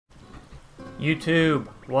YouTube,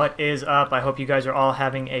 what is up? I hope you guys are all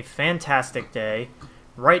having a fantastic day.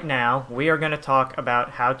 Right now, we are going to talk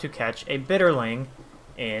about how to catch a Bitterling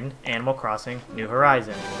in Animal Crossing New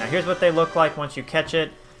Horizons. Now here's what they look like once you catch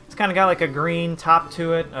it. It's kind of got like a green top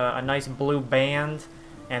to it, a nice blue band,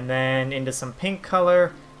 and then into some pink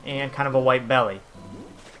color and kind of a white belly.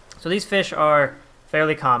 So these fish are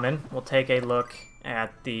fairly common. We'll take a look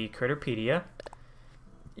at the Critterpedia.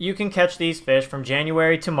 You can catch these fish from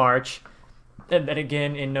January to March, and then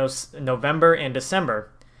again in November and December.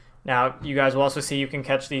 Now, you guys will also see you can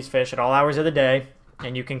catch these fish at all hours of the day,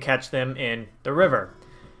 and you can catch them in the river.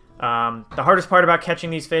 The hardest part about catching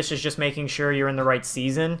these fish is just making sure you're in the right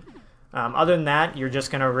season. Other than that, you're just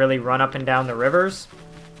going to really run up and down the rivers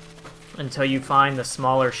until you find the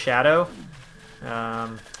smaller shadow.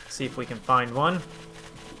 See if we can find one.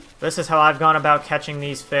 This is how I've gone about catching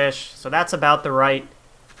these fish. So that's about the right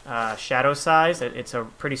shadow size. It's a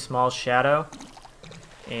pretty small shadow.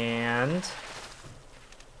 And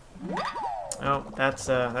oh, that's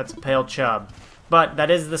a pale chub. But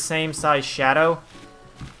that is the same size shadow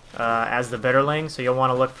as the Bitterling, so you'll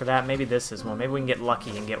want to look for that. Maybe this is one. Maybe we can get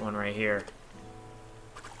lucky and get one right here.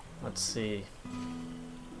 Let's see.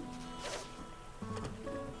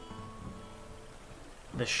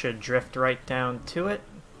 This should drift right down to it.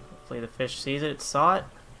 Hopefully the fish sees it. It saw it.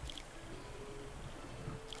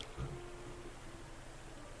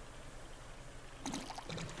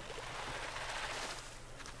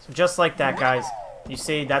 So just like that, guys. You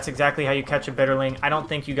see, that's exactly how you catch a Bitterling. I don't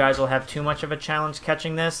think you guys will have too much of a challenge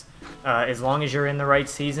catching this, as long as you're in the right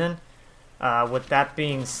season. With that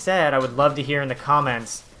being said, I would love to hear in the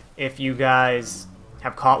comments if you guys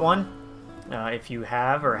have caught one. If you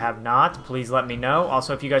have or have not, please let me know.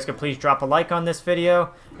 Also, if you guys could please drop a like on this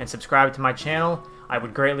video and subscribe to my channel, I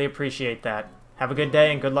would greatly appreciate that. Have a good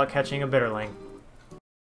day and good luck catching a Bitterling.